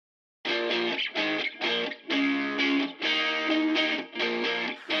National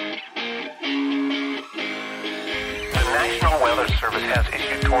Weather Service has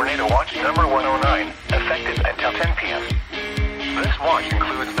issued Tornado Watch number 109, effective until 10 p.m. This watch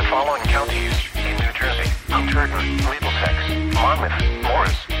includes the following counties in New Jersey: Hunterdon, Middlesex, Monmouth,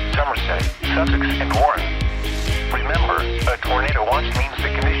 Morris, Somerset, Sussex, and Warren. Remember, a tornado watch means the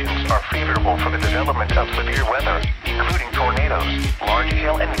conditions are favorable for the development of severe weather, including tornadoes, large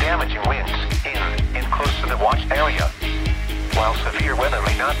hail, and damaging winds in and close to the watch area. While severe weather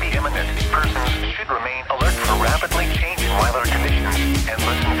may not be imminent, persons should remain alert for rapidly changing weather conditions and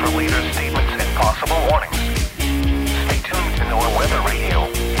listen for later statements and possible warnings. Stay tuned to NOAA Weather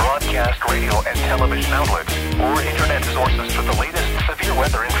Radio, broadcast radio and television outlets, or internet sources for the latest severe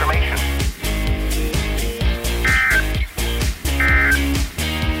weather information.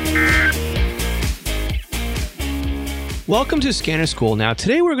 Welcome to Scanner School. Now,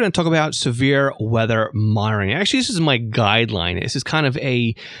 today we're going to talk about severe weather monitoring. Actually, this is my guideline. This is kind of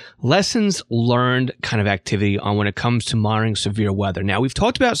a lessons learned kind of activity on when it comes to monitoring severe weather. Now, we've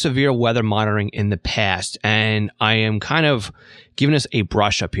talked about severe weather monitoring in the past, and I am kind of giving us a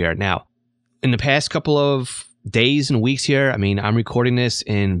brush up here. Now, in the past couple of days and weeks here, I mean, I'm recording this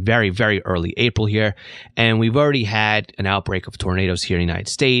in very, very early April here, and we've already had an outbreak of tornadoes here in the United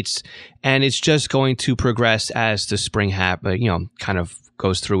States, and it's just going to progress as the spring kind of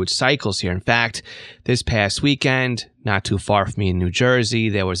goes through its cycles here. In fact, this past weekend, not too far from me in New Jersey,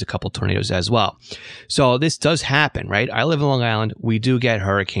 there was a couple tornadoes as well. So this does happen, right? I live in Long Island. We do get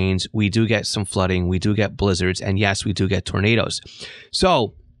hurricanes. We do get some flooding. We do get blizzards. And yes, we do get tornadoes.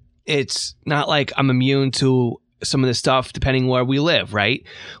 So it's not like I'm immune to some of this stuff depending where we live, right?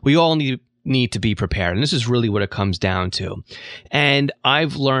 We all need to be prepared. And this is really what it comes down to. And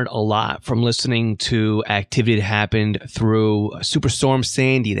I've learned a lot from listening to activity that happened through Superstorm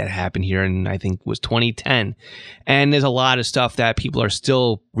Sandy that happened here in, I think, was 2010. And there's a lot of stuff that people are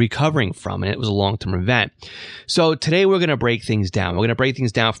still recovering from, and it was a long-term event. So today we're going to break things down. We're going to break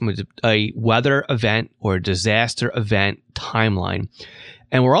things down from a weather event or a disaster event timeline.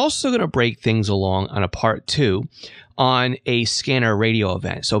 And we're also going to break things along on a part 2 on a scanner radio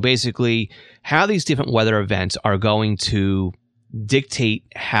event. So basically, how these different weather events are going to dictate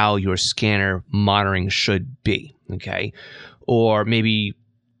how your scanner monitoring should be, okay? Or maybe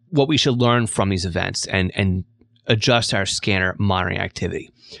what we should learn from these events and adjust our scanner monitoring activity.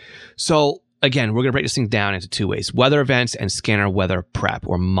 So again, we're going to break this thing down into 2 ways: weather events and scanner weather prep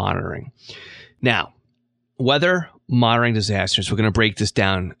or monitoring. Now, weather monitoring disasters, we're going to break this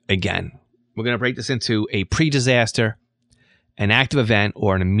down again. We're going to break this into a pre-disaster, an active event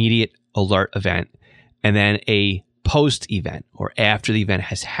or an immediate alert event, and then a post-event or after the event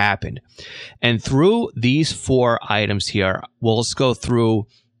has happened. And through these 4 items here, we'll just go through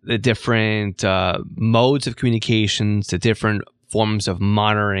the different modes of communications, the different forms of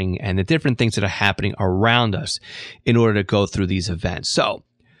monitoring, and the different things that are happening around us in order to go through these events. So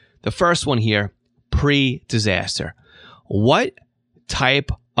the first one here, pre-disaster. What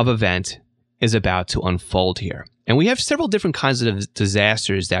type of event is about to unfold here? And we have several different kinds of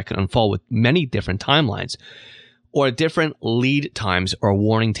disasters that can unfold with many different timelines or different lead times or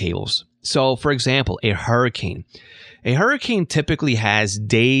warning tables. So, for example, a hurricane. A hurricane typically has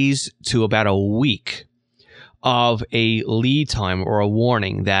days to about a week of a lead time or a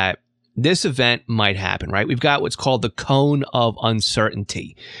warning that this event might happen, right? We've got what's called the cone of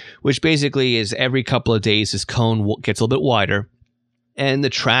uncertainty, which basically is every couple of days, this cone gets a little bit wider, and the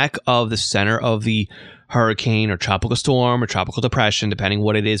track of the center of the hurricane or tropical storm or tropical depression, depending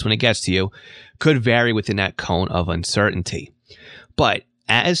what it is when it gets to you, could vary within that cone of uncertainty. But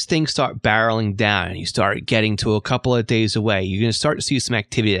as things start barreling down and you start getting to a couple of days away, you're going to start to see some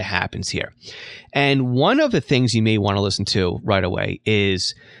activity that happens here. And one of the things you may want to listen to right away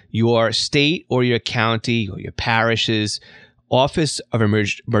is your state or your county or your parish's Office of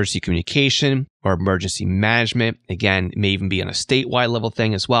Emergency Communication or Emergency Management. Again, it may even be on a statewide level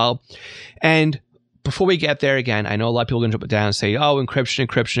thing as well. And before we get there, again, I know a lot of people are going to jump it down and say, oh,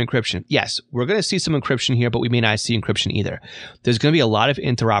 encryption. Yes, we're going to see some encryption here, but we may not see encryption either. There's going to be a lot of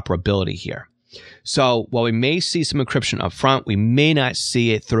interoperability here. So while we may see some encryption up front, we may not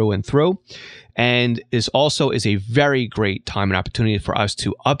see it through and through. And this also is a very great time and opportunity for us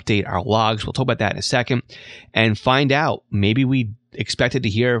to update our logs. We'll talk about that in a second and find out. Maybe we expected to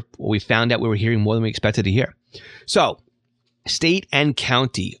hear, or we found out we were hearing more than we expected to hear. So state and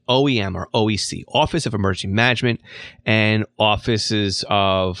county, OEM or OEC, Office of Emergency Management, and Offices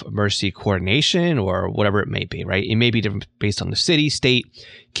of Emergency Coordination, or whatever it may be, right? It may be different based on the city, state,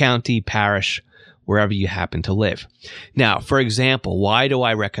 county, parish, wherever you happen to live. Now, for example, why do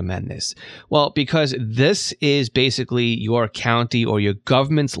I recommend this? Well, because this is basically your county or your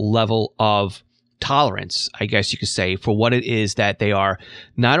government's level of tolerance, I guess you could say, for what it is that they are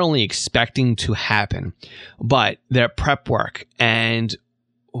not only expecting to happen, but their prep work and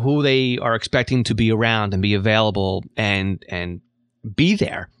who they are expecting to be around and be available and be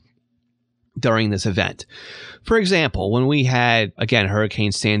there during this event. For example, when we had, again,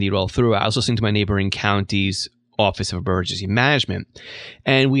 Hurricane Sandy roll through, I was listening to my neighboring county's Office of Emergency Management,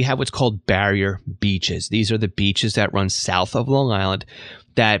 and we have what's called barrier beaches. These are the beaches that run south of Long Island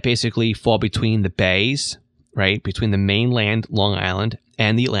that basically fall between the bays, right, between the mainland, Long Island,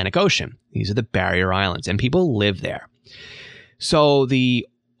 and the Atlantic Ocean. These are the barrier islands, and people live there. So the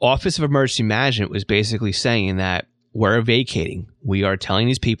Office of Emergency Management was basically saying that we're vacating. We are telling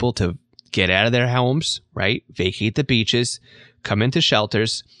these people to get out of their homes, right, vacate the beaches, come into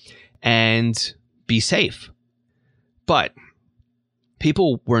shelters, and be safe. But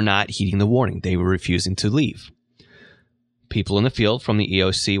people were not heeding the warning. They were refusing to leave. People in the field from the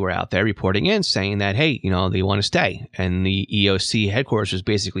EOC were out there reporting in saying that, hey, they want to stay. And the EOC headquarters was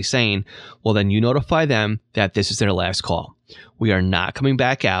basically saying, well, then you notify them that this is their last call. We are not coming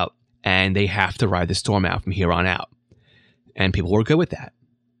back out, and they have to ride the storm out from here on out. And people were good with that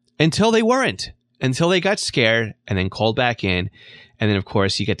until they weren't, until they got scared and then called back in. And then, of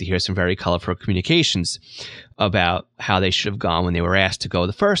course, you get to hear some very colorful communications about how they should have gone when they were asked to go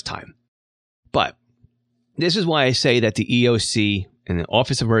the first time. But this is why I say that the EOC and the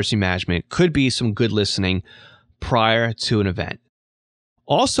Office of Emergency Management could be some good listening prior to an event.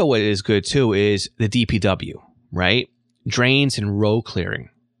 Also, what is good, too, is the DPW, right? Drains and road clearing,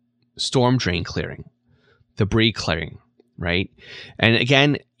 storm drain clearing, debris clearing, right? And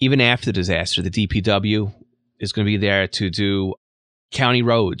again, even after the disaster, the DPW is going to be there to do county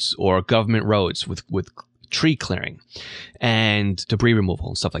roads or government roads with tree clearing and debris removal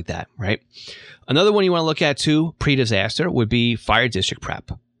and stuff like that, right? Another one you want to look at too, pre-disaster, would be fire district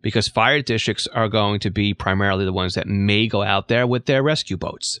prep, because fire districts are going to be primarily the ones that may go out there with their rescue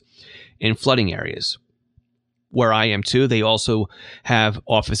boats in flooding areas. Where I am too, they also have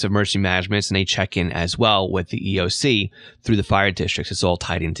Office of Emergency Management, and they check in as well with the EOC through the fire districts. It's all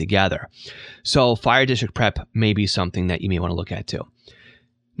tied in together. So fire district prep may be something that you may want to look at too.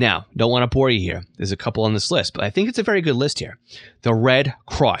 Now, don't want to bore you here. There's a couple on this list, but I think it's a very good list here. The Red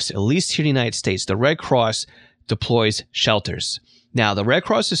Cross, at least here in the United States, the Red Cross deploys shelters. Now, the Red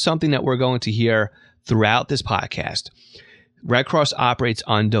Cross is something that we're going to hear throughout this podcast. Red Cross operates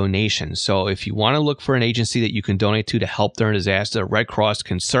on donations. So if you want to look for an agency that you can donate to help during a disaster, Red Cross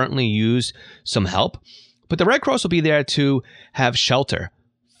can certainly use some help. But the Red Cross will be there to have shelter,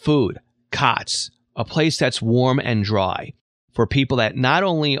 food, cots, a place that's warm and dry for people that not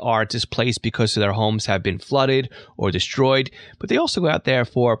only are displaced because their homes have been flooded or destroyed, but they also go out there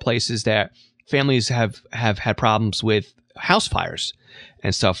for places that families have had problems with house fires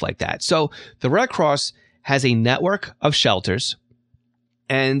and stuff like that. So the Red Cross has a network of shelters,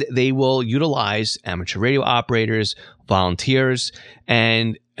 and they will utilize amateur radio operators, volunteers,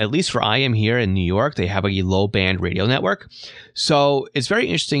 and at least for I Am here in New York, they have a low band radio network. So it's very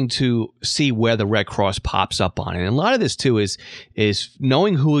interesting to see where the Red Cross pops up on it. And a lot of this too is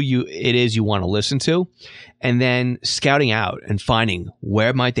knowing who it is you want to listen to, and then scouting out and finding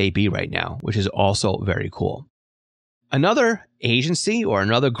where might they be right now, which is also very cool. Another agency or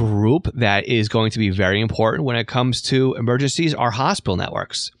another group that is going to be very important when it comes to emergencies are hospital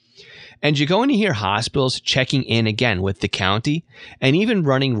networks. And you're going to hear hospitals checking in again with the county and even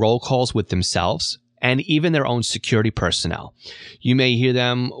running roll calls with themselves and even their own security personnel. You may hear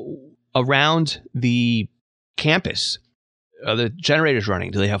them around the campus. Are the generators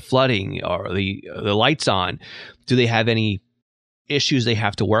running? Do they have flooding? Are the lights on? Do they have any issues they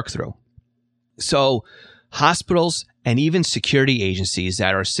have to work through? So hospitals and even security agencies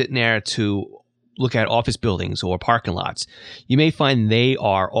that are sitting there to look at office buildings or parking lots, you may find they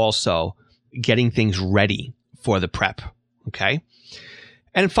are also getting things ready for the prep, okay?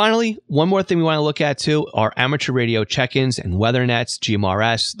 And finally, one more thing we want to look at too are amateur radio check-ins and weather nets,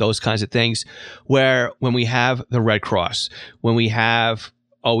 GMRS, those kinds of things, where when we have the Red Cross, when we have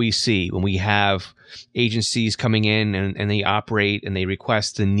OEC, when we have agencies coming in and they operate and they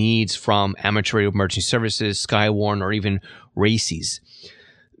request the needs from amateur radio emergency services, Skywarn, or even RACES.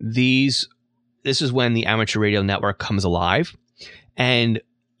 This is when the amateur radio network comes alive, and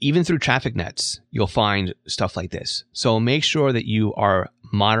even through traffic nets, you'll find stuff like this. So make sure that you are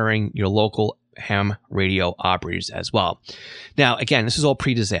monitoring your local ham radio operators as well. Now, again, this is all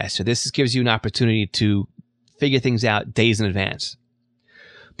pre-disaster. This gives you an opportunity to figure things out days in advance.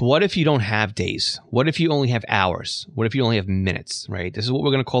 But what if you don't have days? What if you only have hours? What if you only have minutes, right? This is what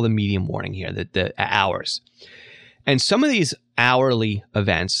we're going to call the medium warning here, the hours. And some of these hourly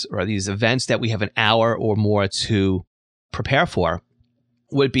events, or these events that we have an hour or more to prepare for,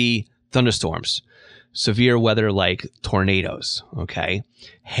 would be thunderstorms, severe weather like tornadoes, okay?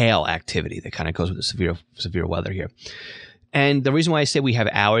 Hail activity that kind of goes with the severe weather here. And the reason why I say we have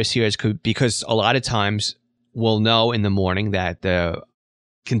hours here is because a lot of times we'll know in the morning that the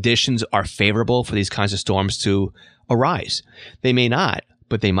conditions are favorable for these kinds of storms to arise. They may not,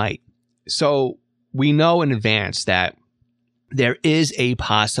 but they might. So we know in advance that there is a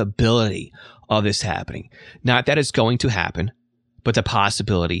possibility of this happening. Not that it's going to happen, but the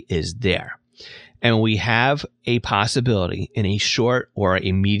possibility is there. And we have a possibility in a short or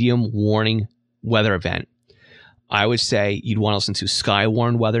a medium warning weather event. I would say you'd want to listen to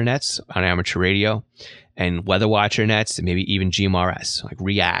Skywarn weather nets on amateur radio and Weather Watcher nets and maybe even GMRS, like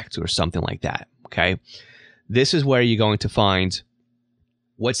React or something like that, okay? This is where you're going to find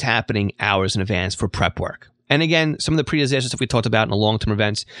what's happening hours in advance for prep work. And again, some of the pre-disaster stuff we talked about in the long-term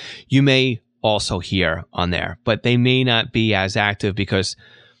events, you may also hear on there, but they may not be as active because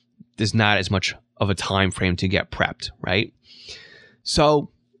there's not as much of a time frame to get prepped, right?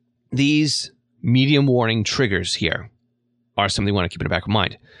 So these medium warning triggers here are something you want to keep in the back of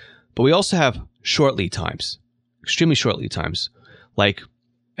mind. But we also have short lead times, extremely short lead times, like,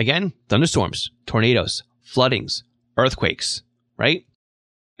 again, thunderstorms, tornadoes, floodings, earthquakes, right?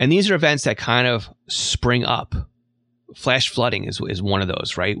 And these are events that kind of spring up. Flash flooding is one of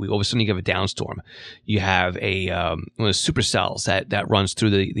those, right? All of a sudden you have a downstorm. You have one of the supercells that runs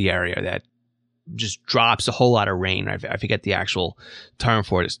through the area that just drops a whole lot of rain. I forget the actual term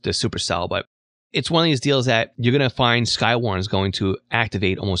for it, the supercell, but it's one of these deals that you're going to find Skywarn is going to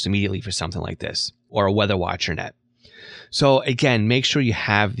activate almost immediately for something like this, or a Weather Watcher net. So again, make sure you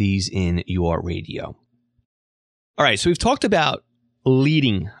have these in your radio. All right, so we've talked about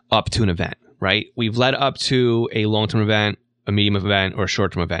leading up to an event, right? We've led up to a long-term event, a medium event, or a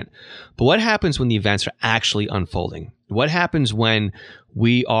short-term event. But what happens when the events are actually unfolding? What happens when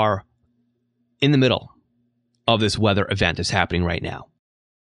we are in the middle of this weather event that's happening right now?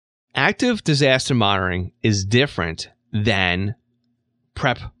 Active disaster monitoring is different than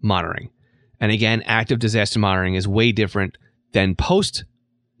prep monitoring. And again, active disaster monitoring is way different than post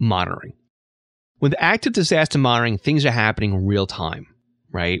monitoring. With active disaster monitoring, things are happening real time,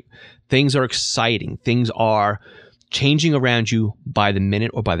 right? Things are exciting. Things are changing around you by the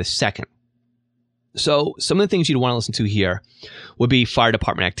minute or by the second. So some of the things you'd want to listen to here would be fire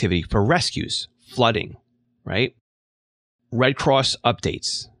department activity for rescues, flooding, right? Red Cross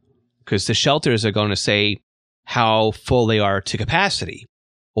updates, because the shelters are going to say how full they are to capacity,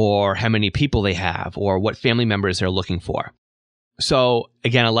 or how many people they have, or what family members they're looking for. So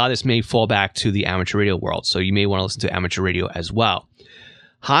again, a lot of this may fall back to the amateur radio world, so you may want to listen to amateur radio as well.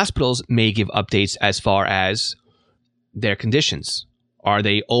 Hospitals may give updates as far as their conditions. Are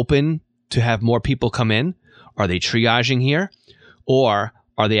they open to have more people come in? Are they triaging here? Or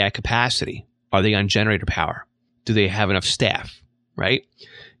are they at capacity? Are they on generator power? Do they have enough staff, right?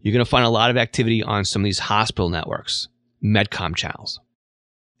 You're going to find a lot of activity on some of these hospital networks, Medcom channels.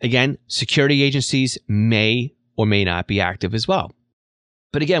 Again, security agencies may or may not be active as well.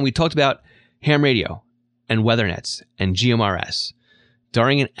 But again, we talked about ham radio and weather nets and GMRS.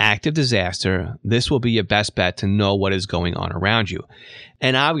 During an active disaster, this will be your best bet to know what is going on around you.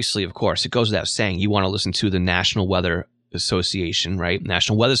 And obviously, of course, it goes without saying, you want to listen to the National Weather Association, right?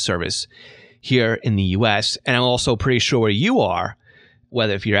 National Weather Service here in the U.S. And I'm also pretty sure where you are,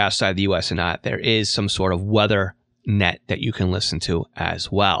 whether if you're outside the U.S. or not, there is some sort of weather net that you can listen to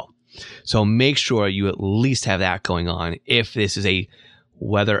as well. So make sure you at least have that going on if this is a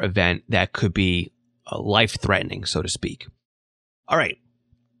weather event that could be life-threatening, so to speak. All right,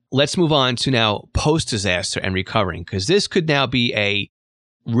 let's move on to now post-disaster and recovering, because this could now be a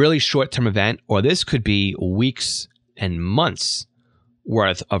really short-term event, or this could be weeks and months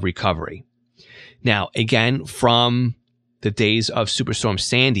worth of recovery. Now, again, from the days of Superstorm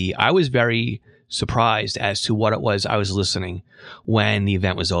Sandy, I was very surprised as to what it was I was listening when the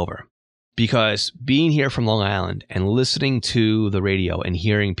event was over. Because being here from Long Island and listening to the radio and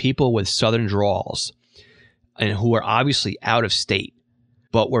hearing people with southern drawls and who are obviously out of state,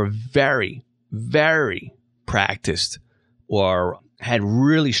 but were very, very practiced or had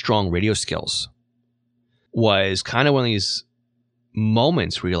really strong radio skills, was kind of one of these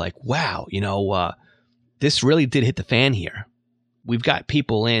moments where you're like, wow, this really did hit the fan here. We've got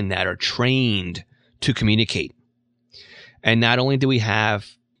people in that are trained to communicate. And not only do we have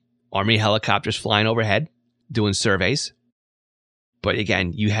Army helicopters flying overhead doing surveys, But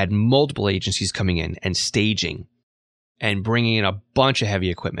again, you had multiple agencies coming in and staging and bringing in a bunch of heavy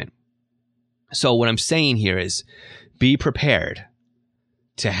equipment. So what I'm saying here is be prepared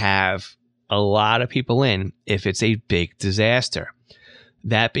to have a lot of people in if it's a big disaster.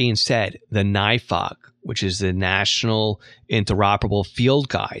 That being said, the NIFOG, which is the National Interoperable Field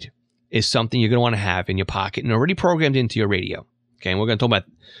Guide, is something you're going to want to have in your pocket and already programmed into your radio. Okay, and we're going to talk about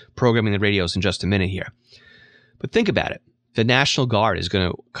programming the radios in just a minute here. But think about it. The National Guard is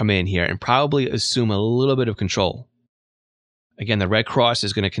going to come in here and probably assume a little bit of control. Again, the Red Cross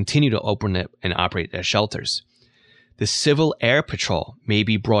is going to continue to open it and operate their shelters. The Civil Air Patrol may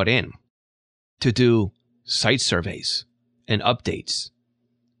be brought in to do site surveys and updates.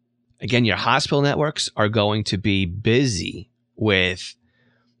 Again, your hospital networks are going to be busy with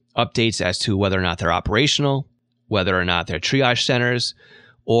updates as to whether or not they're operational, whether or not they're triage centers,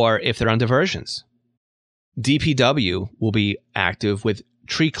 or if they're on diversions. DPW will be active with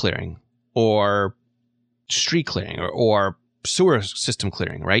tree clearing or street clearing or sewer system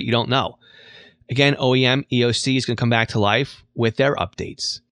clearing, right? You don't know. Again, OEM, EOC is going to come back to life with their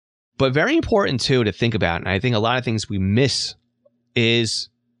updates. But very important, too, to think about, and I think a lot of things we miss is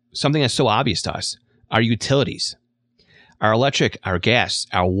something that's so obvious to us, our utilities, our electric, our gas,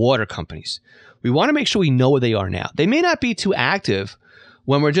 our water companies. We want to make sure we know where they are now. They may not be too active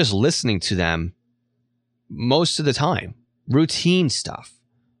when we're just listening to them most of the time. Routine stuff,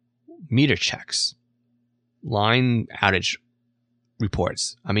 meter checks, line outage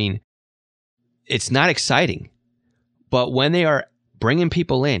reports. I mean, it's not exciting, but when they are bringing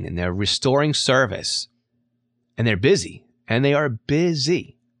people in and they're restoring service and they're busy, and they are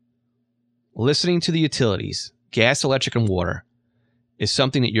busy, listening to the utilities, gas, electric, and water is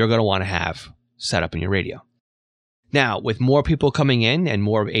something that you're going to want to have set up in your radio. Now, with more people coming in and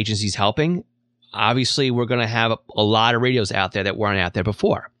more agencies helping, obviously we're going to have a lot of radios out there that weren't out there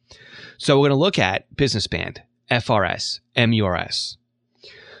before. So we're going to look at business band, FRS, MURS.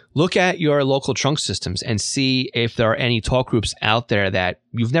 Look at your local trunk systems and see if there are any talk groups out there that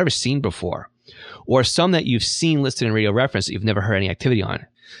you've never seen before, or some that you've seen listed in Radio Reference that you've never heard any activity on.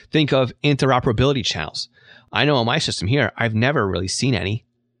 Think of interoperability channels. I know on my system here, I've never really seen any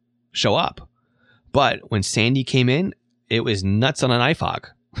show up. But when Sandy came in, it was nuts on an IFOG,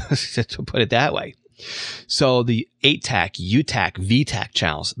 to put it that way. So the 8TAC, UTAC, VTAC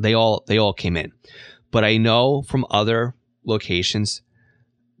channels, they all came in. But I know from other locations,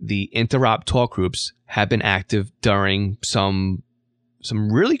 the interop talk groups have been active during some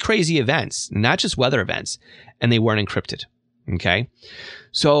really crazy events, not just weather events, and they weren't encrypted. Okay.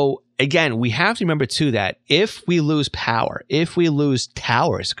 So again, we have to remember too that if we lose power, if we lose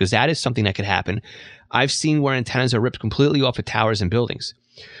towers, because that is something that could happen. I've seen where antennas are ripped completely off of towers and buildings.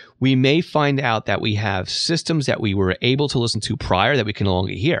 We may find out that we have systems that we were able to listen to prior that we can no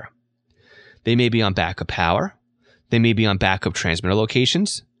longer hear. They may be on backup power. They may be on backup transmitter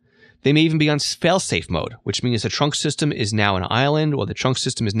locations. They may even be on fail-safe mode, which means the trunk system is now an island or the trunk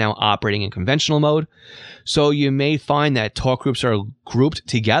system is now operating in conventional mode. So you may find that talk groups are grouped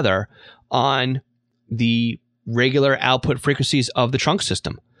together on the regular output frequencies of the trunk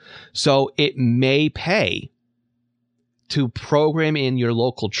system. So it may pay to program in your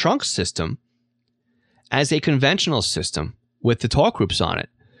local trunk system as a conventional system with the talk groups on it,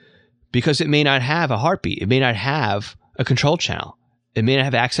 because it may not have a heartbeat. It may not have a control channel. It may not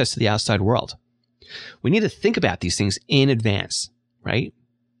have access to the outside world. We need to think about these things in advance, right?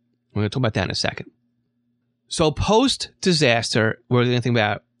 We're going to talk about that in a second. So post-disaster, we're going to think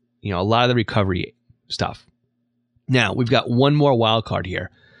about, a lot of the recovery stuff. Now, we've got one more wild card here.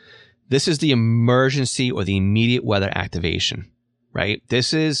 This is the emergency or the immediate weather activation, right?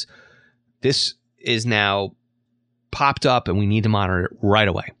 This is now popped up and we need to monitor it right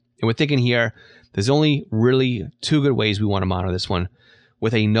away. And we're thinking here, there's only really two good ways we want to monitor this one.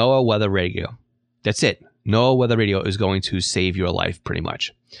 With a NOAA weather radio. That's it. NOAA weather radio is going to save your life pretty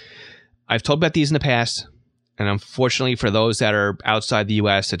much. I've talked about these in the past, and unfortunately for those that are outside the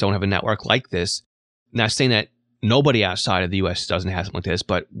U.S. that don't have a network like this, not saying that nobody outside of the U.S. doesn't have something like this,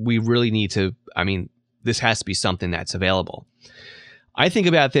 but we really need to, this has to be something that's available. I think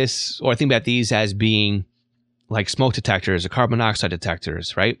about this, or I think about these as being like smoke detectors or carbon monoxide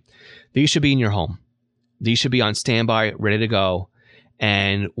detectors, right? These should be in your home. These should be on standby, ready to go.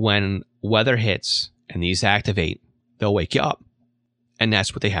 And when weather hits and these activate, they'll wake you up. And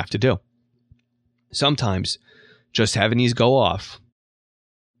that's what they have to do. Sometimes just having these go off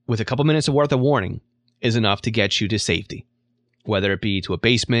with a couple minutes of worth of warning is enough to get you to safety, whether it be to a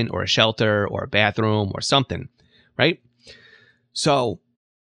basement or a shelter or a bathroom or something, right? So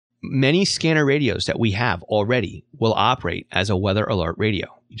Many scanner radios that we have already will operate as a weather alert radio.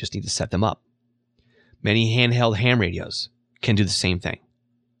 You just need to set them up. Many handheld ham radios can do the same thing.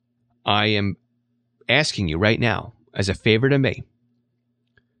 I am asking you right now, as a favor to me,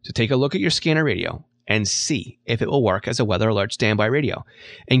 to take a look at your scanner radio and see if it will work as a weather alert standby radio.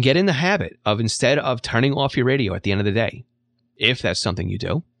 And get in the habit of, instead of turning off your radio at the end of the day, if that's something you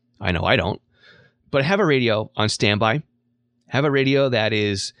do, I know I don't, but have a radio on standby. Have a radio that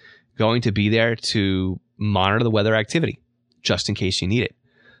is going to be there to monitor the weather activity, just in case you need it.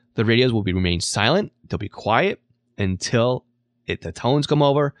 The radios will remain silent. They'll be quiet until the tones come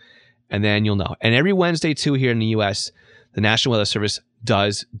over, and then you'll know. And every Wednesday, too, here in the U.S., the National Weather Service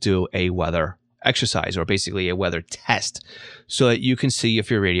does do a weather exercise, or basically a weather test, so that you can see if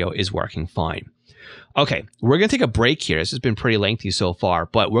your radio is working fine. Okay, we're going to take a break here. This has been pretty lengthy so far,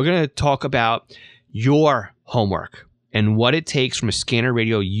 but we're going to talk about your homework and what it takes from a scanner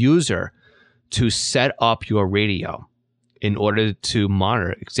radio user to set up your radio in order to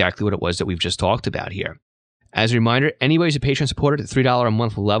monitor exactly what it was that we've just talked about here. As a reminder, anybody who's a Patreon supporter at the $3 a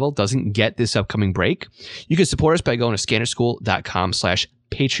month level doesn't get this upcoming break. You can support us by going to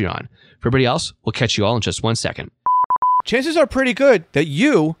scannerschool.com/Patreon. For everybody else, we'll catch you all in just 1 second. Chances are pretty good that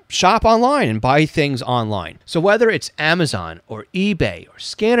you shop online and buy things online. So whether it's Amazon or eBay or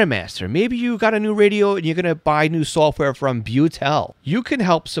ScannerMaster, maybe you got a new radio and you're going to buy new software from Butel, you can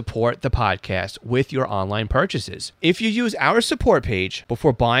help support the podcast with your online purchases. If you use our support page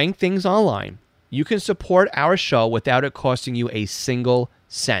before buying things online, you can support our show without it costing you a single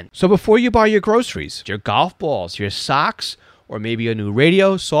cent. So before you buy your groceries, your golf balls, your socks, or maybe a new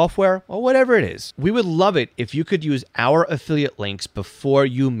radio, software, or whatever it is, we would love it if you could use our affiliate links before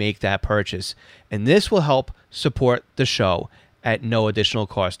you make that purchase. And this will help support the show at no additional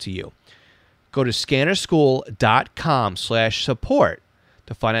cost to you. Go to scannerschool.com/support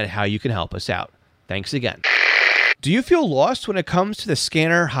to find out how you can help us out. Thanks again. Do you feel lost when it comes to the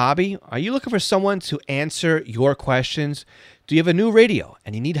scanner hobby? Are you looking for someone to answer your questions? Do you have a new radio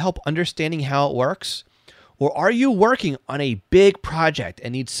and you need help understanding how it works? Or are you working on a big project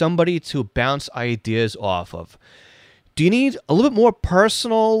and need somebody to bounce ideas off of? Do you need a little bit more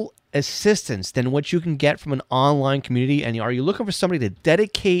personal assistance than what you can get from an online community? And are you looking for somebody to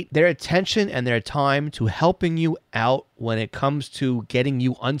dedicate their attention and their time to helping you out when it comes to getting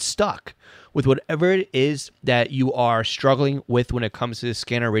you unstuck with whatever it is that you are struggling with when it comes to the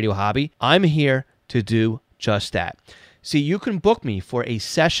scanner radio hobby? I'm here to do just that. See, you can book me for a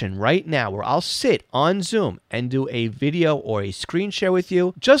session right now where I'll sit on Zoom and do a video or a screen share with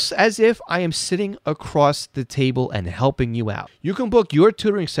you, just as if I am sitting across the table and helping you out. You can book your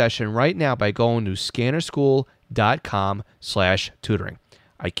tutoring session right now by going to scannerschool.com/tutoring.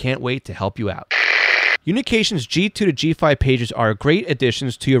 I can't wait to help you out. Unication's G2 to G5 pagers are great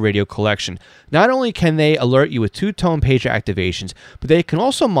additions to your radio collection. Not only can they alert you with two-tone pager activations, but they can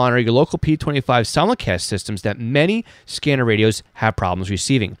also monitor your local P25 simulcast systems that many scanner radios have problems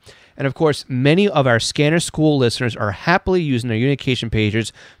receiving. And of course, many of our Scanner School listeners are happily using their Unication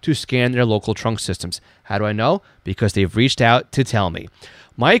pagers to scan their local trunk systems. How do I know? Because they've reached out to tell me.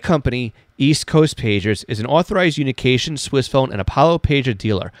 My company, East Coast Pagers, is an authorized Unication, Swissphone, and Apollo pager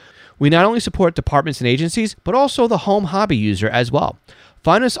dealer. We not only support departments and agencies, but also the home hobby user as well.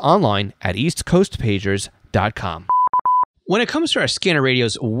 Find us online at eastcoastpagers.com. When it comes to our scanner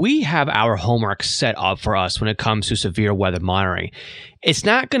radios, we have our homework set up for us when it comes to severe weather monitoring. It's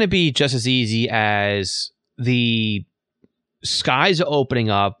not going to be just as easy as the skies are opening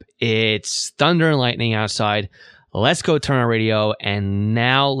up, it's thunder and lightning outside. Let's go turn our radio, and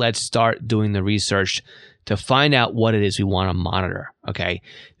now let's start doing the research to find out what it is we want to monitor, okay?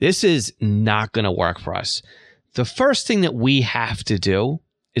 This is not going to work for us. The first thing that we have to do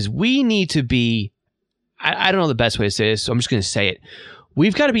is we need to be, I don't know the best way to say this, so I'm just going to say it.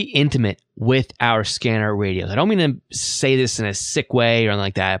 We've got to be intimate with our scanner radios. I don't mean to say this in a sick way or anything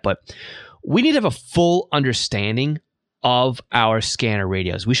like that, but we need to have a full understanding of our scanner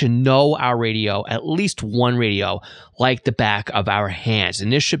radios. We should know our radio, at least one radio, like the back of our hands.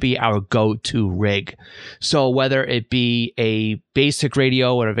 And this should be our go-to rig. So whether it be a basic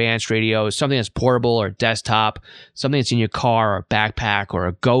radio or advanced radio, something that's portable or desktop, something that's in your car or backpack or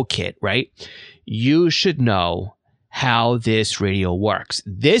a Go kit, right? You should know how this radio works.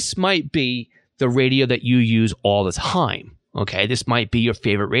 This might be the radio that you use all the time, okay? This might be your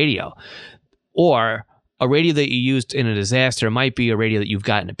favorite radio. Or a radio that you used in a disaster might be a radio that you've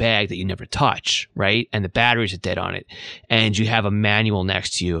got in a bag that you never touch, right? And the batteries are dead on it. And you have a manual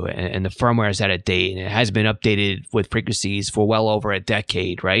next to you, and the firmware is out of date, and it has been updated with frequencies for well over a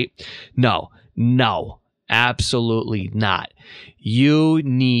decade, right? No. Absolutely not. You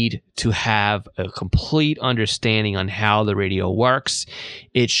need to have a complete understanding on how the radio works.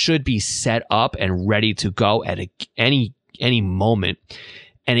 It should be set up and ready to go at any moment.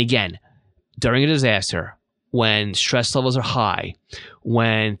 And again, during a disaster, when stress levels are high,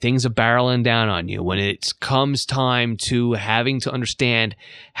 when things are barreling down on you, when it comes time to having to understand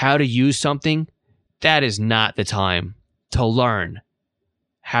how to use something, that is not the time to learn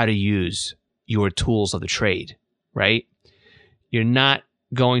how to use your tools of the trade, right? You're not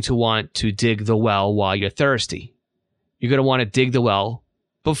going to want to dig the well while you're thirsty. You're going to want to dig the well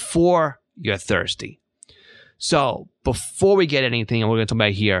before you're thirsty. So before we get anything, and we're going to talk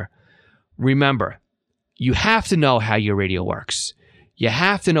about here, remember, you have to know how your radio works. You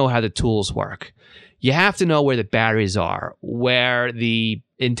have to know how the tools work. You have to know where the batteries are, where the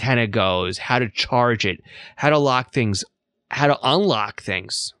antenna goes, how to charge it, how to lock things, how to unlock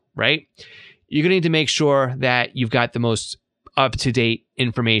things, right? You're going to need to make sure that you've got the most up-to-date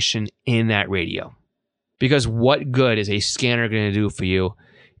information in that radio. Because what good is a scanner going to do for you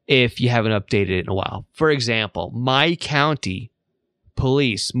if you haven't updated it in a while? For example, my county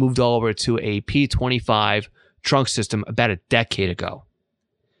police moved over to a P25 trunk system about a decade ago.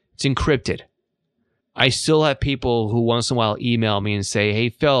 It's encrypted. I still have people who once in a while email me and say, "Hey,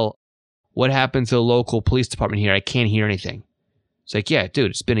 Phil, what happened to the local police department here? I can't hear anything." It's like, yeah,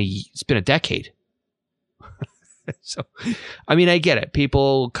 dude, it's been a decade. So, I mean, I get it.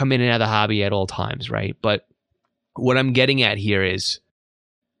 People come in and out of the hobby at all times, right? But what I'm getting at here is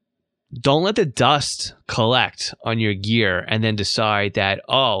don't let the dust collect on your gear and then decide that,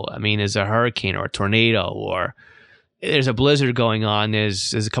 oh, I mean, there's a hurricane or a tornado or there's a blizzard going on.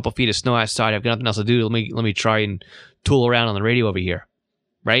 There's a couple feet of snow outside. I've got nothing else to do. Let me try and tool around on the radio over here,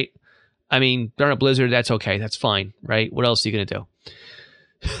 right? I mean, during a blizzard, that's okay. That's fine, right? What else are you going to do?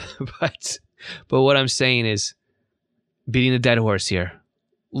 But what I'm saying is beating the dead horse here.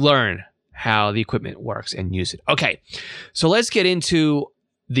 Learn how the equipment works and use it. Okay, so let's get into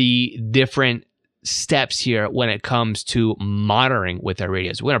the different steps here when it comes to monitoring with our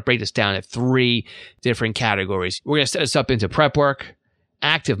radios. We're going to break this down into 3 different categories. We're going to set this up into prep work,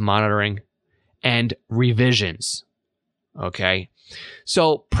 active monitoring, and revisions. Okay,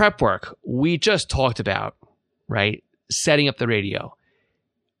 so prep work, we just talked about, right? Setting up the radio,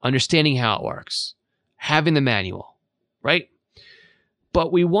 understanding how it works, having the manual, right?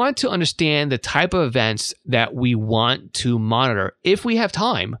 But we want to understand the type of events that we want to monitor if we have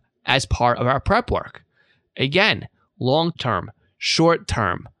time as part of our prep work. Again, long-term,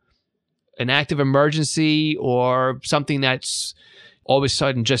 short-term, an active emergency or something that's all of a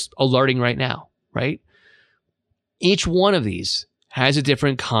sudden just alerting right now, right? Each one of these has a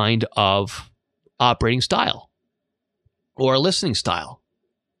different kind of operating style or listening style.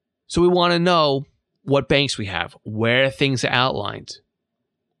 So we want to know what banks we have, where things are outlined,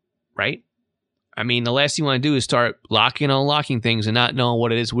 right? I mean, the last thing you want to do is start locking and unlocking things and not knowing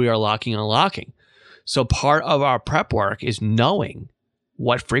what it is we are locking and unlocking. So part of our prep work is knowing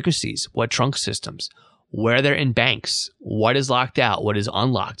what frequencies, what trunk systems, where they're in banks, what is locked out, what is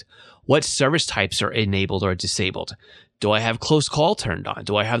unlocked, what service types are enabled or disabled. Do I have close call turned on?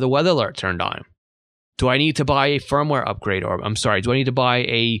 Do I have the weather alert turned on? Do I need to buy a firmware upgrade? Or do I need to buy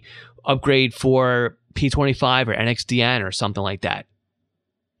a upgrade for P25 or NXDN or something like that?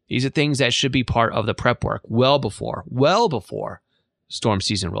 These are things that should be part of the prep work well before storm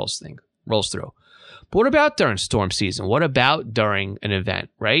season rolls through. But what about during storm season? What about during an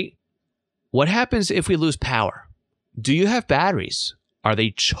event, right? What happens if we lose power? Do you have batteries? Are they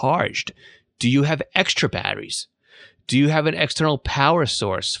charged? Do you have extra batteries? Do you have an external power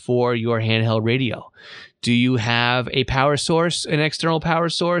source for your handheld radio? Do you have a power source, an external power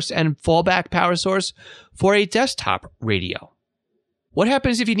source, and fallback power source for a desktop radio? What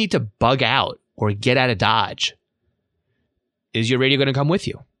happens if you need to bug out or get out of Dodge? Is your radio going to come with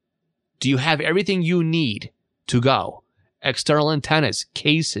you? Do you have everything you need to go? External antennas,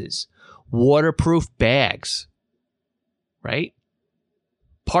 cases, waterproof bags, right?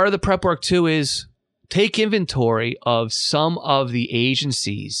 Part of the prep work too is take inventory of some of the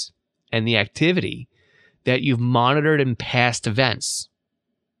agencies and the activity that you've monitored in past events.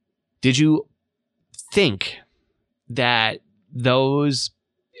 Did you think that those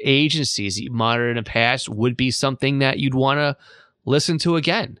agencies that you monitored in the past would be something that you'd want to listen to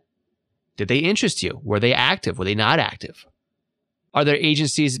again? Did they interest you? Were they active? Were they not active? Are there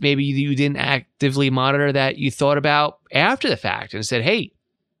agencies maybe you didn't actively monitor that you thought about after the fact and said, hey,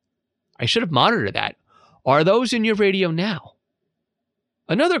 I should have monitored that? Are those in your radio now?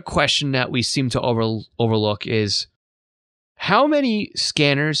 Another question that we seem to overlook is how many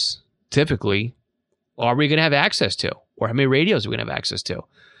scanners typically are we going to have access to? Or how many radios are we going to have access to?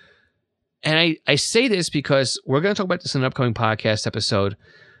 And I say this because we're going to talk about this in an upcoming podcast episode,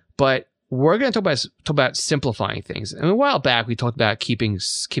 but we're going to talk about simplifying things. And a while back, we talked about keeping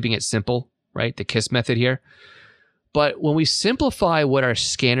it simple, right? The KISS method here. But when we simplify what our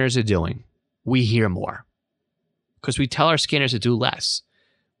scanners are doing, we hear more. Because we tell our scanners to do less.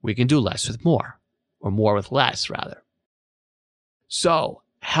 We can do less with more, or more with less, rather. So,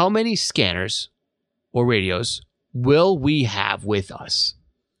 how many scanners or radios will we have with us?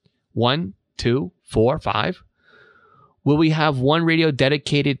 1, 2, 4, 5? Will we have one radio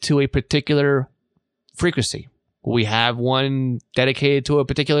dedicated to a particular frequency? Will we have one dedicated to a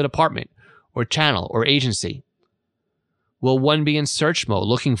particular department or channel or agency? Will one be in search mode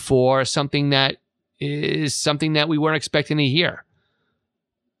looking for something that is something that we weren't expecting to hear?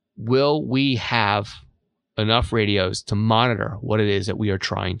 Will we have enough radios to monitor what it is that we are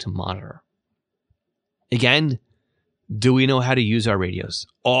trying to monitor? Again, do we know how to use our radios?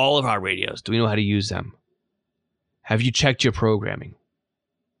 All of our radios. Do we know how to use them? Have you checked your programming?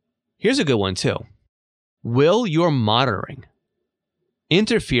 Here's a good one too. Will your monitoring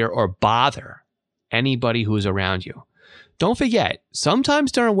interfere or bother anybody who is around you? Don't forget,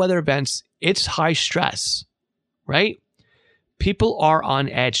 sometimes during weather events, it's high stress, right? People are on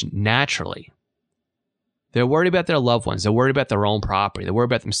edge naturally. They're worried about their loved ones. They're worried about their own property. They're worried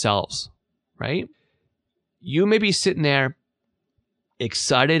about themselves, right? You may be sitting there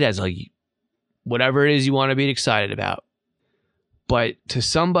excited as whatever it is you want to be excited about. But to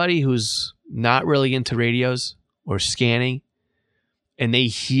somebody who's not really into radios or scanning, and they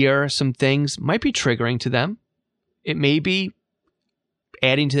hear some things, might be triggering to them. It may be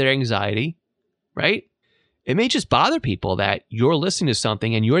adding to their anxiety, right? It may just bother people that you're listening to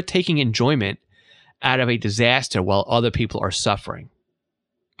something and you're taking enjoyment out of a disaster while other people are suffering,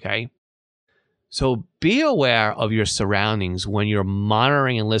 okay? So be aware of your surroundings when you're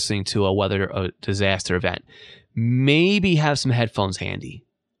monitoring and listening to a disaster event. Maybe have some headphones handy.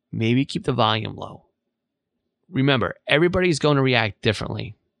 Maybe keep the volume low. Remember, everybody's going to react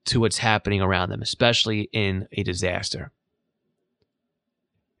differently to what's happening around them, especially in a disaster.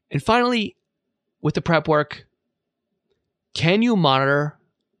 And finally, with the prep work, can you monitor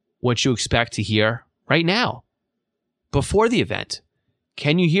what you expect to hear right now, before the event?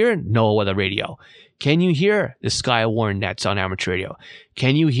 Can you hear NOAA weather radio? Can you hear the Sky Warn nets on amateur radio?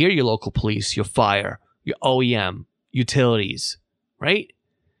 Can you hear your local police, your fire, your OEM, utilities, right?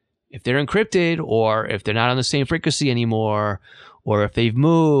 If they're encrypted, or if they're not on the same frequency anymore, or if they've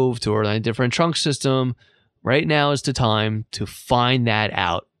moved or on a different trunk system, right now is the time to find that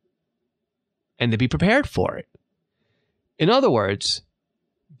out and to be prepared for it. In other words,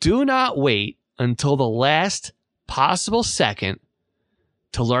 do not wait until the last possible second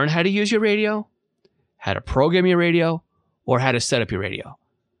to learn how to use your radio, how to program your radio, or how to set up your radio.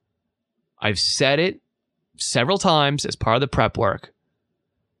 I've said it several times as part of the prep work.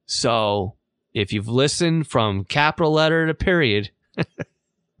 So if you've listened from capital letter to period,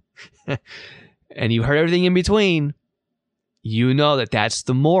 and you've heard everything in between, you know that that's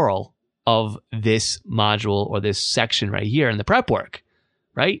the moral of this module or this section right here in the prep work,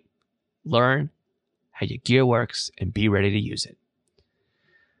 right? Learn how your gear works and be ready to use it.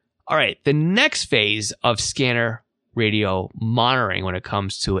 All right, the next phase of scanner radio monitoring when it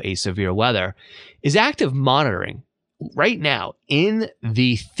comes to a severe weather is active monitoring. Right now, in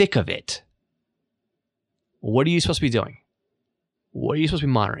the thick of it, what are you supposed to be doing? What are you supposed to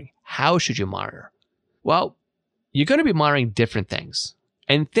be monitoring? How should you monitor? Well, you're going to be monitoring different things.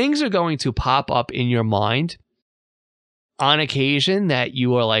 And things are going to pop up in your mind on occasion that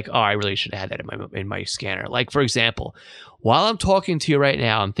you are like, oh, I really should have had that in my scanner. Like, for example, while I'm talking to you right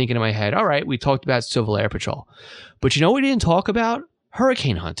now, I'm thinking in my head, all right, we talked about Civil Air Patrol. But you know what we didn't talk about?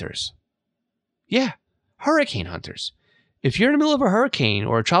 Hurricane hunters. Yeah, hurricane hunters. If you're in the middle of a hurricane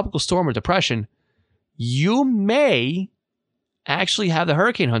or a tropical storm or depression, you may actually have the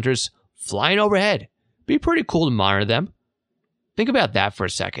hurricane hunters flying overhead. Be pretty cool to monitor them. Think about that for a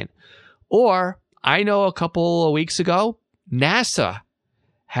second. Or I know a couple of weeks ago, NASA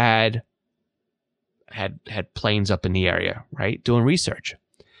had planes up in the area, right, doing research.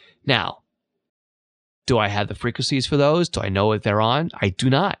 Now, do I have the frequencies for those? Do I know what they're on? I do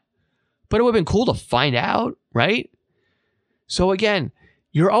not. But it would have been cool to find out, right? So again,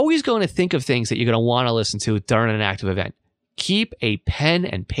 you're always going to think of things that you're going to want to listen to during an active event. Keep a pen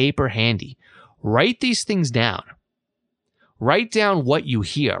and paper handy. Write these things down. Write down what you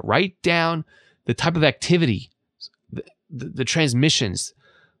hear. Write down the type of activity, the transmissions,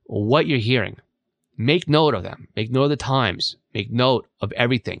 what you're hearing. Make note of them. Make note of the times. Make note of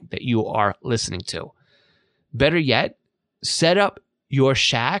everything that you are listening to. Better yet, set up your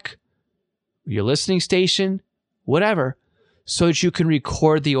shack, your listening station, whatever, so that you can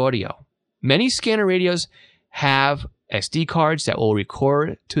record the audio. Many scanner radios have SD cards that will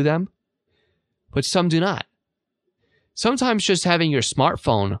record to them, but some do not. Sometimes just having your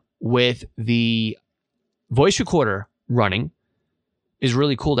smartphone with the voice recorder running is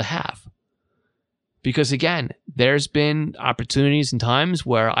really cool to have. Because again, there's been opportunities and times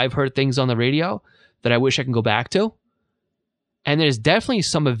where I've heard things on the radio that I wish I can go back to. And there's definitely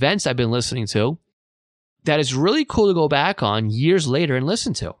some events I've been listening to that is really cool to go back on years later and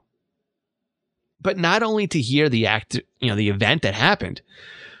listen to. But not only to hear the event that happened,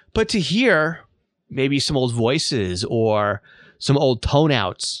 but to hear maybe some old voices or some old tone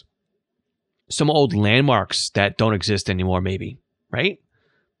outs, some old landmarks that don't exist anymore, maybe, right?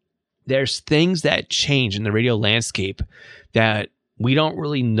 There's things that change in the radio landscape that we don't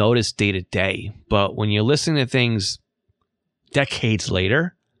really notice day to day. But when you listen to things decades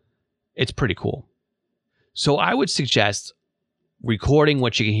later, it's pretty cool. So I would suggest recording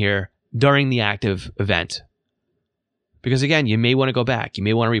what you can hear during the active event. Because again, you may want to go back. You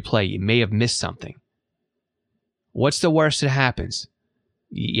may want to replay. You may have missed something. What's the worst that happens?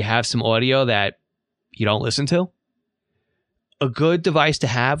 You have some audio that you don't listen to? A good device to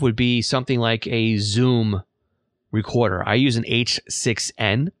have would be something like a Zoom recorder. I use an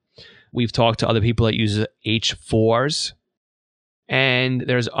H6N. We've talked to other people that use H4s. And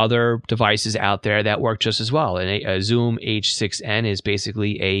there's other devices out there that work just as well. And a Zoom H6N is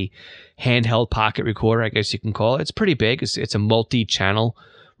basically a handheld pocket recorder, I guess you can call it. It's pretty big. It's a multi-channel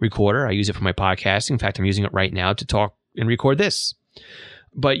recorder. I use it for my podcasting. In fact, I'm using it right now to talk and record this.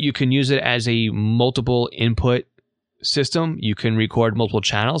 But you can use it as a multiple input system. You can record multiple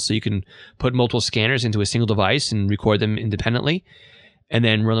channels. So you can put multiple scanners into a single device and record them independently and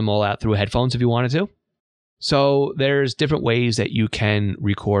then run them all out through headphones if you wanted to. So there's different ways that you can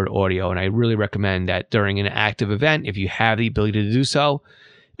record audio, and I really recommend that during an active event, if you have the ability to do so,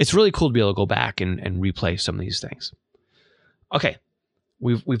 it's really cool to be able to go back and replay some of these things. Okay,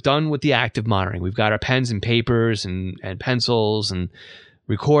 we've done with the active monitoring. We've got our pens and papers and pencils and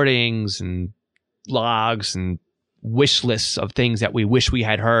recordings and logs and wish lists of things that we wish we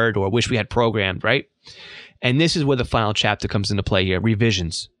had heard or wish we had programmed, right? And this is where the final chapter comes into play here,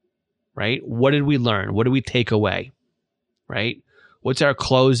 revisions. Right? What did we learn? What did we take away? Right? What's our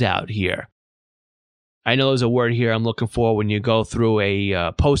closeout here? I know there's a word here I'm looking for when you go through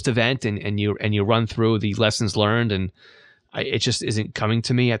a post-event and you run through the lessons learned, and it just isn't coming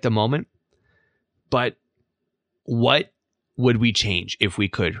to me at the moment. But what would we change if we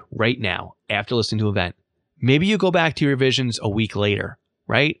could right now after listening to an event? Maybe you go back to your revisions a week later,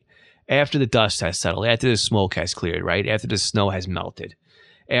 right? After the dust has settled, after the smoke has cleared, right? After the snow has melted.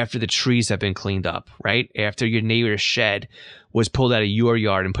 After the trees have been cleaned up, right? After your neighbor's shed was pulled out of your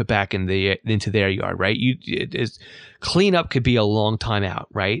yard and put back into their yard, right? Cleanup could be a long time out,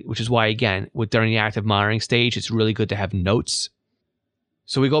 right? Which is why, again, during the active monitoring stage, it's really good to have notes.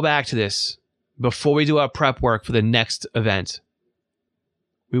 So we go back to this. Before we do our prep work for the next event,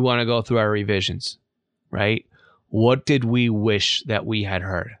 we want to go through our revisions, right? What did we wish that we had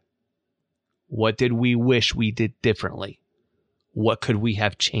heard? What did we wish we did differently? What could we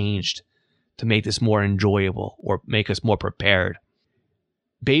have changed to make this more enjoyable or make us more prepared?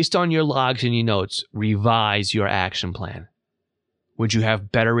 Based on your logs and your notes, revise your action plan. Would you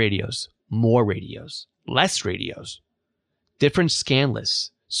have better radios, more radios, less radios, different scan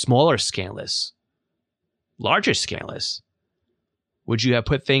lists, smaller scan lists, larger scan lists? Would you have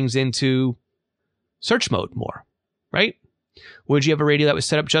put things into search mode more, right? Would you have a radio that was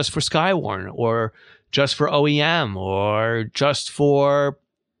set up just for Skywarn or just for OEM or just for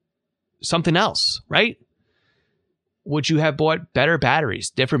something else, right? Would you have bought better batteries,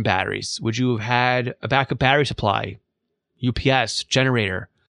 different batteries? Would you have had a backup battery supply, UPS, generator,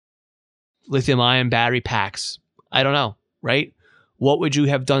 lithium-ion battery packs? I don't know, right? What would you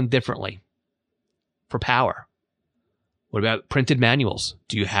have done differently for power? What about printed manuals?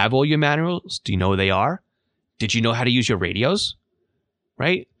 Do you have all your manuals? Do you know where they are? Did you know how to use your radios?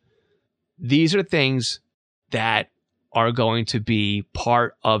 Right? These are things that are going to be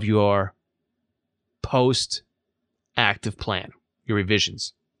part of your post-active plan, your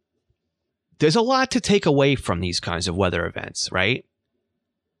revisions. There's a lot to take away from these kinds of weather events, right?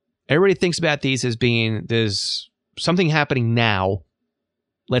 Everybody thinks about these as being, there's something happening now,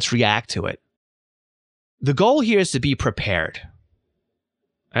 let's react to it. The goal here is to be prepared.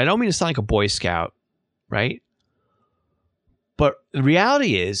 I don't mean to sound like a Boy Scout, right? But the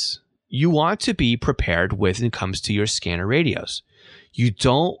reality is, you want to be prepared when it comes to your scanner radios. You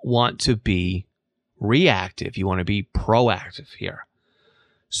don't want to be reactive. You want to be proactive here.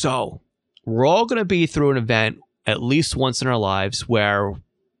 So we're all going to be through an event at least once in our lives where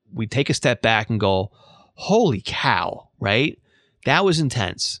we take a step back and go, holy cow, right? That was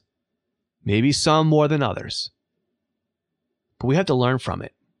intense. Maybe some more than others. But we have to learn from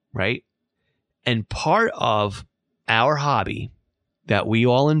it, right? And part of our hobby that we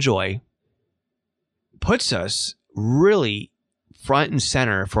all enjoy puts us really front and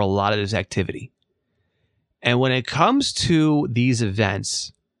center for a lot of this activity. And when it comes to these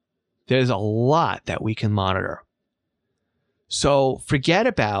events, there's a lot that we can monitor. So forget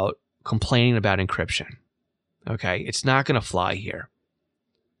about complaining about encryption. Okay, it's not going to fly here.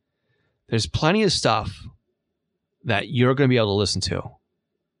 There's plenty of stuff that you're going to be able to listen to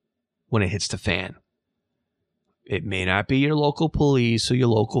when it hits the fan. It may not be your local police or your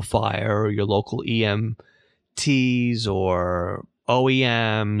local fire or your local EMTs or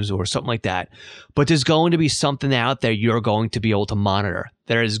OEMs or something like that. But there's going to be something out there you're going to be able to monitor.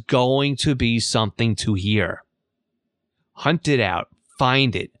 There is going to be something to hear. Hunt it out.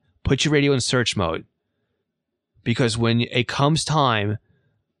 Find it. Put your radio in search mode. Because when it comes time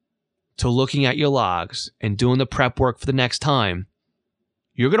to looking at your logs and doing the prep work for the next time,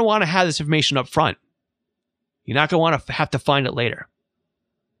 you're going to want to have this information up front. You're not going to want to have to find it later.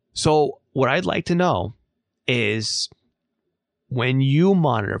 So what I'd like to know is when you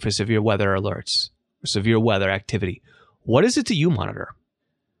monitor for severe weather alerts or severe weather activity, what is it that you monitor?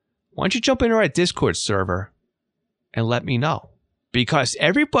 Why don't you jump into our Discord server and let me know? Because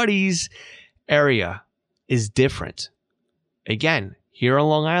everybody's area is different. Again, here on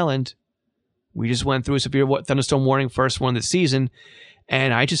Long Island, we just went through a severe thunderstorm warning, first one of the season,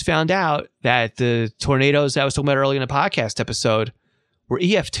 and I just found out that the tornadoes that I was talking about earlier in the podcast episode were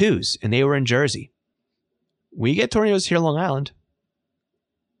EF2s, and they were in Jersey. We get tornadoes here on Long Island.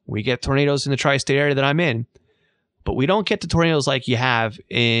 We get tornadoes in the tri-state area that I'm in, but we don't get the tornadoes like you have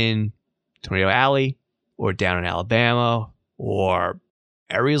in Tornado Alley or down in Alabama or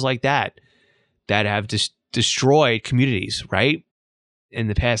areas like that have destroyed communities, right, in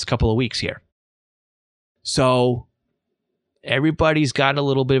the past couple of weeks here. So everybody's got a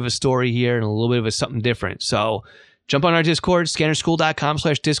little bit of a story here and a little bit of something different. So jump on our Discord,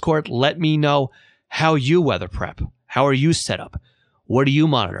 scannerschool.com/Discord. Let me know how you weather prep. How are you set up? What do you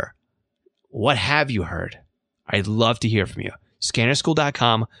monitor? What have you heard? I'd love to hear from you.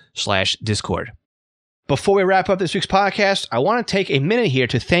 scannerschool.com/Discord. Before we wrap up this week's podcast, I want to take a minute here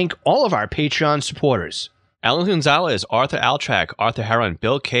to thank all of our Patreon supporters. Alan Gonzalez, Arthur Altrak, Arthur Heron,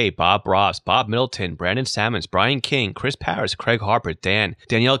 Bill K, Bob Ross, Bob Middleton, Brandon Sammons, Brian King, Chris Paris, Craig Harper, Dan,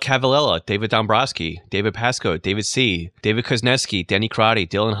 Danielle Cavallella, David Dombrowski, David Pasco, David C, David Kuzneski, Danny Crotty,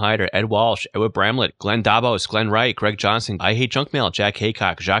 Dylan Hyder, Ed Walsh, Edward Bramlett, Glenn Davos, Glenn Wright, Greg Johnson, I Hate Junk Mail, Jack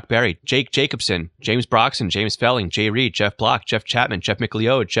Haycock, Jacques Berry, Jake Jacobson, James Broxson, James Felling, Jay Reed, Jeff Block, Jeff Chapman, Jeff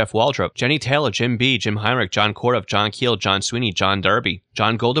McLeod, Jeff Waldrop, Jenny Taylor, Jim B, Jim Heinrich, John Kordoff, John Keel, John Sweeney, John Derby,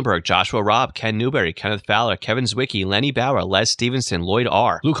 John Goldenberg, Joshua Robb, Ken Newberry, Kenneth Fowler, Kevin Zwicky, Lenny Bauer, Les Stevenson, Lloyd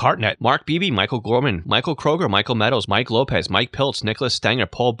R., Luke Hartnett, Mark Beebe, Michael Gorman, Michael Kroger, Michael Meadows, Mike Lopez, Mike Piltz, Nicholas Stenger,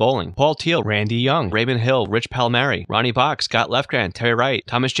 Paul Bowling, Paul Teal, Randy Young, Raymond Hill, Rich Palmieri, Ronnie Bach, Scott Lefgren, Terry Wright,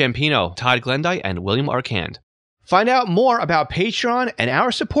 Thomas Jampino, Todd Glendyke, and William Arcand. Find out more about Patreon and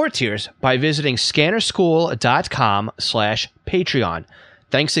our support tiers by visiting scannerschool.com/Patreon.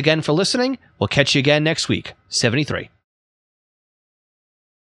 Thanks again for listening. We'll catch you again next week. 73.